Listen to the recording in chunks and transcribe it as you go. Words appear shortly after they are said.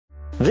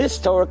This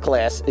Torah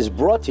class is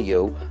brought to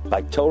you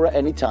by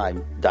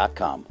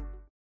TorahAnytime.com.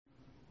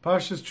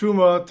 Parshas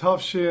Truma,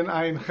 Tavshin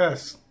Ayin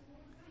Ches.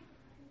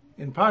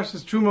 In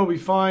Parshas Truma we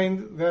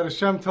find that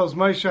Hashem tells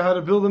Moshe how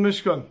to build a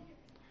Mishkan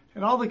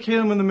and all the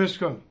kelim in the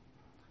Mishkan.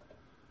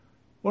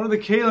 One of the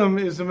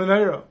kelim is the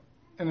menorah,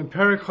 and in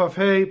Perek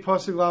Chafhei,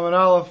 Pasuk Lamed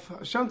Aleph,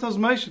 Hashem tells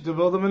Moshe to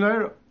build a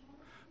menorah.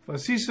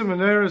 Vasisa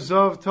menorah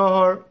zav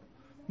tahar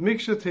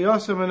miksha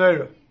teyasa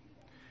menorah.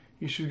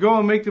 You should go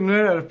and make the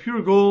menorah out of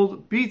pure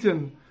gold,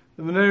 beaten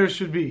the menorah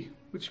should be,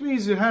 which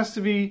means it has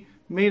to be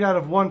made out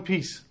of one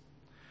piece.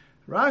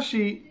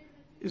 Rashi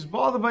is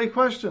bothered by a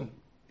question.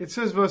 It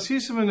says,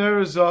 Vasisa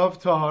menorah zav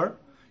tahar,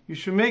 you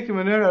should make a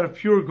menorah out of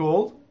pure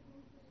gold.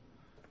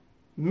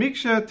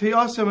 Miksha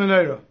teyasa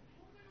menorah,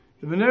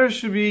 the menorah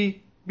should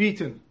be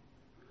beaten.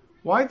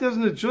 Why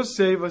doesn't it just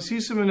say,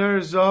 Vasisa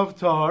menorah zav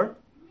tahar,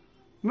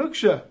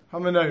 miksha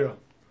ha-menorah?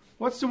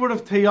 What's the word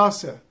of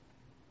teyasa?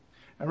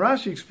 And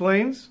Rashi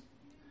explains,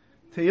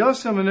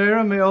 Teyasa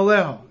menorah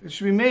me'aleha. It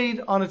should be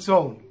made on its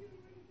own.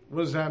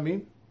 What does that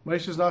mean?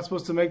 Moshe is not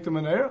supposed to make the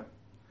menorah?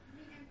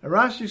 And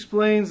Rashi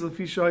explains, Moshe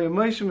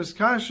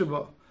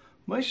miskashaba.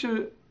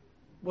 Moshe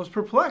was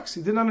perplexed.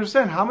 He didn't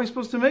understand. How am I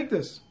supposed to make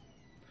this?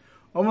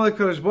 Amalek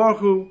Kadosh Baruch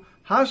Hu,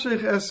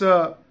 Hashech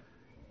esa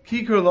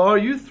kikar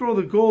la'ar. You throw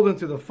the gold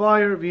into the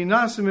fire.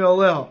 V'inasa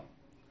me'aleha.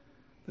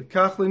 The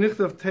kachli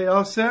nichtav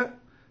teyasa.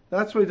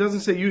 That's why it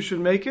doesn't say you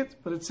should make it,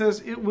 but it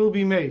says it will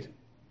be made.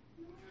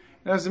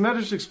 And as the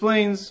Medrash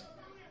explains,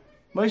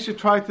 Moshe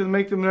tried to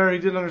make the menorah, he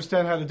didn't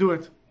understand how to do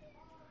it.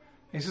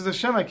 And he says,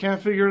 Hashem, I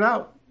can't figure it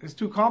out. It's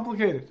too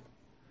complicated.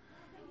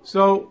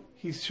 So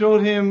he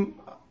showed him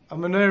a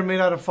menorah made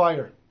out of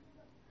fire.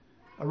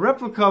 A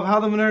replica of how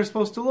the menorah is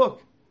supposed to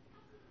look.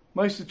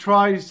 Moshe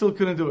tried, he still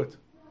couldn't do it.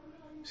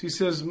 So he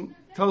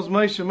tells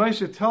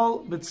Moshe,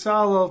 tell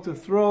B'Tzalel to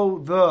throw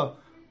the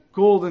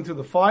gold into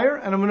the fire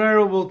and a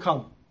menorah will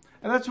come.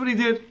 And that's what he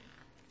did.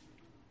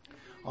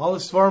 All the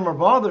Svarim are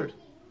bothered.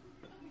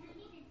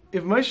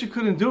 If Moshe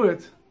couldn't do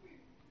it,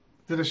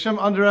 did Hashem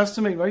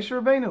underestimate Moshe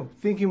Rabbeinu,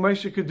 thinking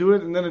Moshe could do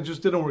it and then it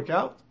just didn't work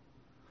out?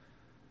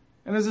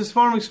 And as the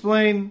Svarim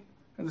explain,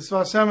 and the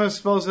Sfas Emes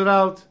spells it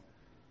out,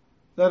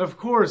 that of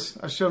course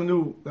Hashem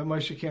knew that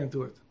Moshe can't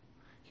do it.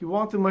 He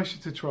wanted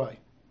Moshe to try.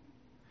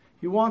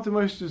 He wanted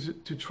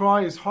Moshe to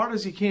try as hard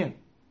as he can.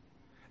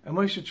 And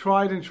Moshe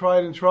tried and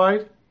tried and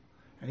tried,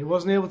 and he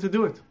wasn't able to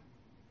do it.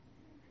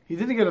 He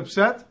didn't get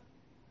upset.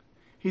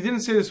 He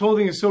didn't say this whole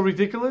thing is so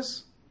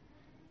ridiculous.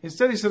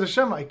 Instead he said,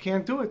 Hashem, I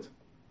can't do it.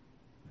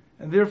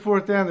 And therefore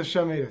at the end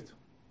Hashem made it.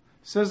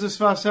 Says the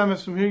Sfas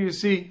Emes, from here you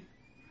see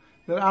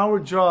that our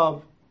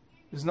job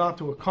is not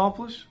to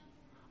accomplish.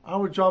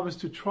 Our job is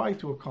to try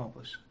to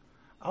accomplish.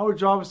 Our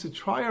job is to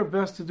try our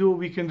best to do what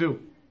we can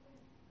do.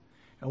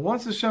 And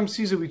once Hashem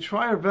sees that we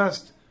try our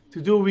best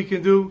to do what we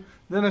can do,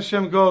 then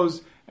Hashem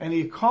goes and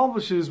He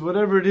accomplishes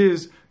whatever it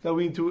is that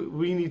we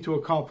need to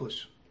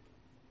accomplish.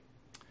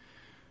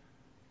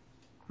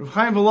 Rav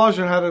Chaim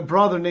Volozhin had a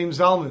brother named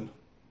Zalman.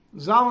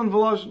 Zalman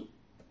Volozhin.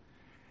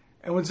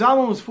 And when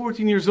Zalman was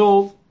 14 years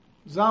old,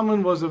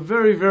 Zalman was a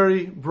very,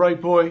 very bright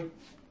boy.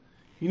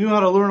 He knew how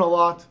to learn a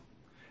lot.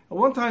 And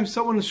one time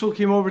someone in the shul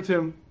came over to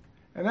him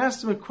and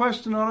asked him a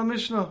question on a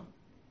Mishnah.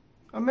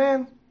 A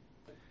man.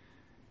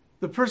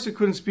 The person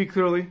couldn't speak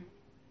clearly.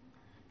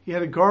 He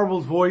had a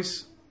garbled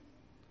voice.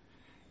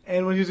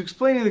 And when he was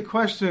explaining the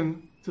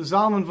question to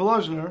Zalman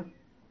Volozhiner,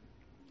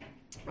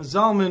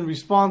 Zalman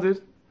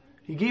responded.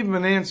 He gave him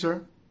an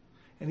answer.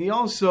 And he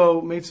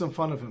also made some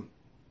fun of him.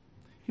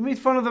 He made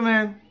fun of the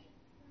man.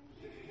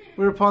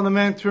 Whereupon the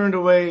man turned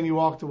away and he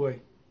walked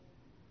away.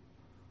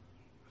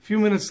 A few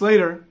minutes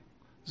later,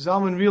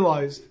 Zalman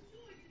realized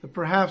that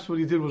perhaps what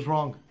he did was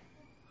wrong.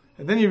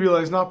 And then he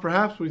realized not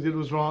perhaps what he did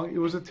was wrong. It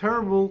was a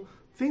terrible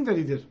thing that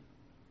he did.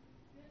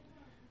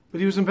 But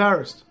he was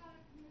embarrassed.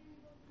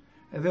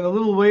 And then a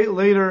little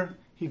later,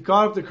 he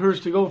got up the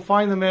courage to go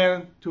find the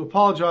man to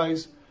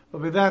apologize.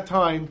 But by that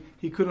time,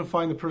 he couldn't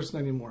find the person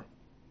anymore.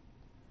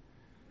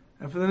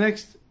 And for the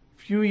next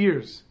few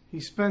years, he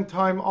spent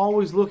time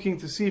always looking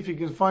to see if he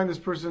can find this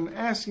person,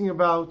 asking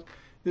about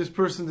this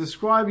person,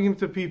 describing him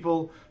to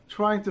people,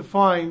 trying to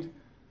find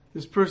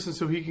this person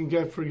so he can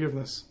get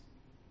forgiveness.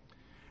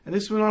 And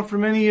this went on for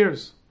many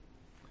years.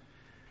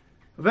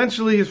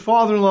 Eventually, his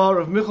father-in-law,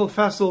 Rav Michal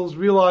Fessels,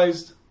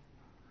 realized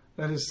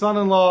that his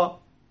son-in-law,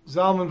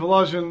 Zalman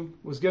Volozhin,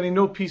 was getting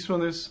no peace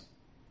from this.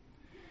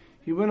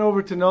 He went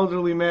over to an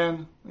elderly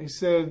man and he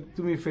said,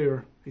 do me a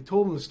favor. He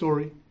told him the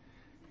story.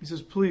 He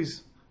says,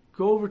 please,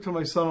 go over to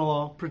my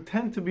son-in-law,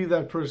 pretend to be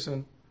that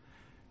person,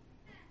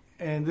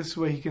 and this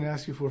way he can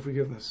ask you for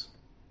forgiveness.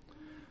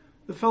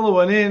 The fellow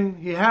went in,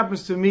 he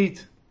happens to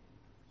meet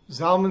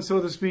Zalman, so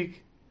to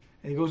speak,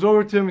 and he goes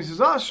over to him, he says,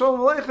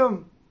 Shalom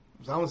Aleichem.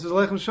 Zalman says,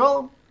 Aleichem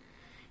Shalom.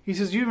 He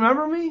says, you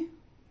remember me?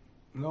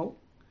 No.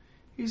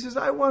 He says,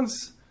 I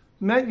once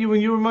met you when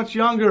you were much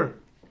younger.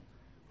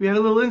 We had a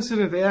little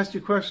incident, they asked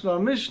you a question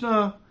on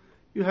Mishnah,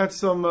 you had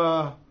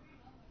some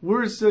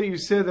words that you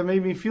said that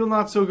made me feel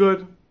not so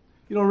good.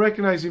 You don't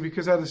recognize me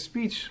because I had a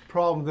speech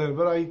problem then,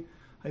 but I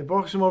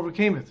Baruch Hashem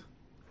overcame it.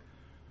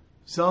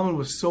 Zalman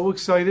was so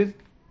excited.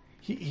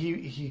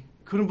 He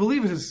couldn't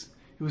believe it.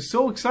 He was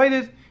so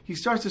excited. He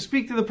starts to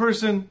speak to the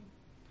person,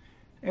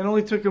 and it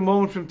only took a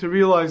moment for him to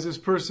realize this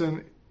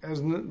person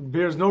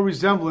bears no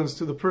resemblance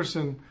to the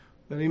person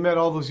that he met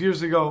all those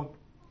years ago.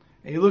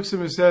 And he looks at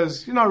him and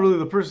says, "You're not really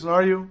the person,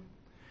 are you?"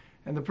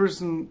 And the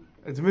person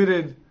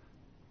admitted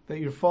that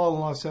your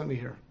father-in-law sent me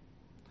here.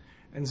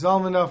 And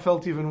Zalman now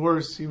felt even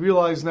worse. He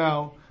realized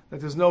now that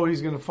there's no way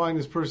he's going to find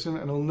this person,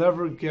 and he'll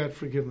never get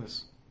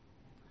forgiveness.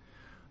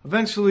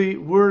 Eventually,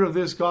 word of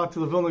this got to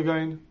the Vilna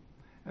Gaon,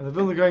 and the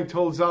Vilna Gaon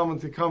told Zalman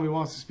to come. He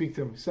wants to speak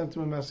to him. He sent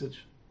him a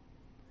message.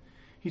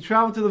 He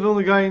traveled to the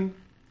Vilna Gaon.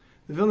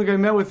 The Vilna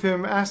Gaon met with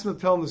him, asked him to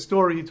tell him the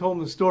story. He told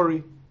him the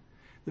story.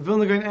 The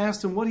Vilna Gaon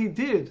asked him what he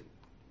did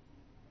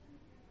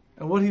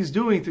and what he's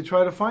doing to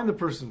try to find the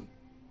person.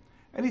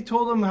 And he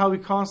told him how he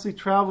constantly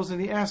travels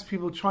and he asks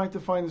people trying to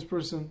find this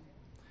person.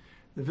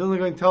 The Vilna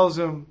Gaon tells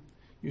him,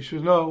 "You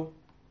should know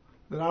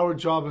that our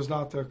job is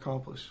not to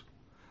accomplish.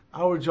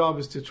 Our job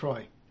is to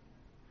try.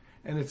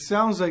 And it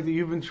sounds like that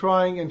you've been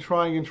trying and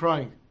trying and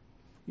trying.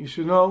 You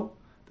should know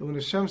that when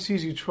Hashem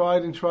sees you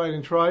tried and tried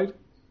and tried,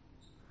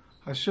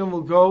 Hashem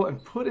will go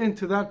and put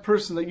into that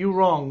person that you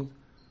wronged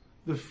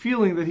the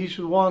feeling that he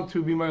should want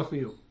to be meichel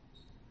you.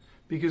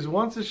 Because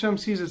once Hashem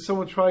sees that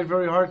someone tried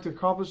very hard to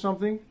accomplish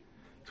something,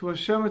 to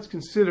Hashem it's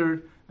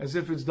considered as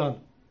if it's done."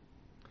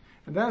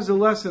 And that is the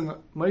lesson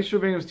Moshe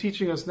Rabbeinu is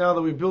teaching us now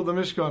that we build the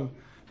Mishkan.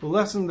 The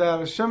lesson that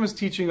Hashem is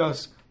teaching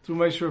us through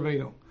Moshe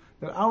Rabbeinu.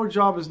 That our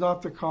job is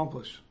not to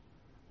accomplish.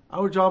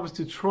 Our job is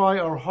to try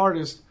our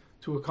hardest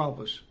to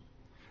accomplish.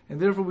 And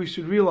therefore we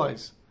should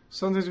realize,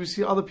 sometimes we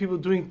see other people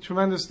doing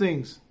tremendous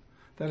things.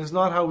 That is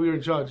not how we are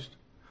judged.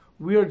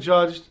 We are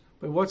judged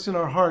by what's in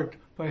our heart,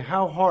 by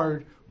how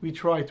hard we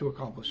try to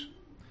accomplish.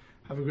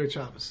 Have a great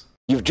Shabbos.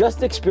 You've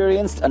just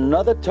experienced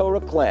another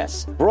Torah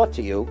class brought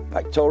to you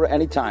by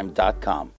TorahAnytime.com.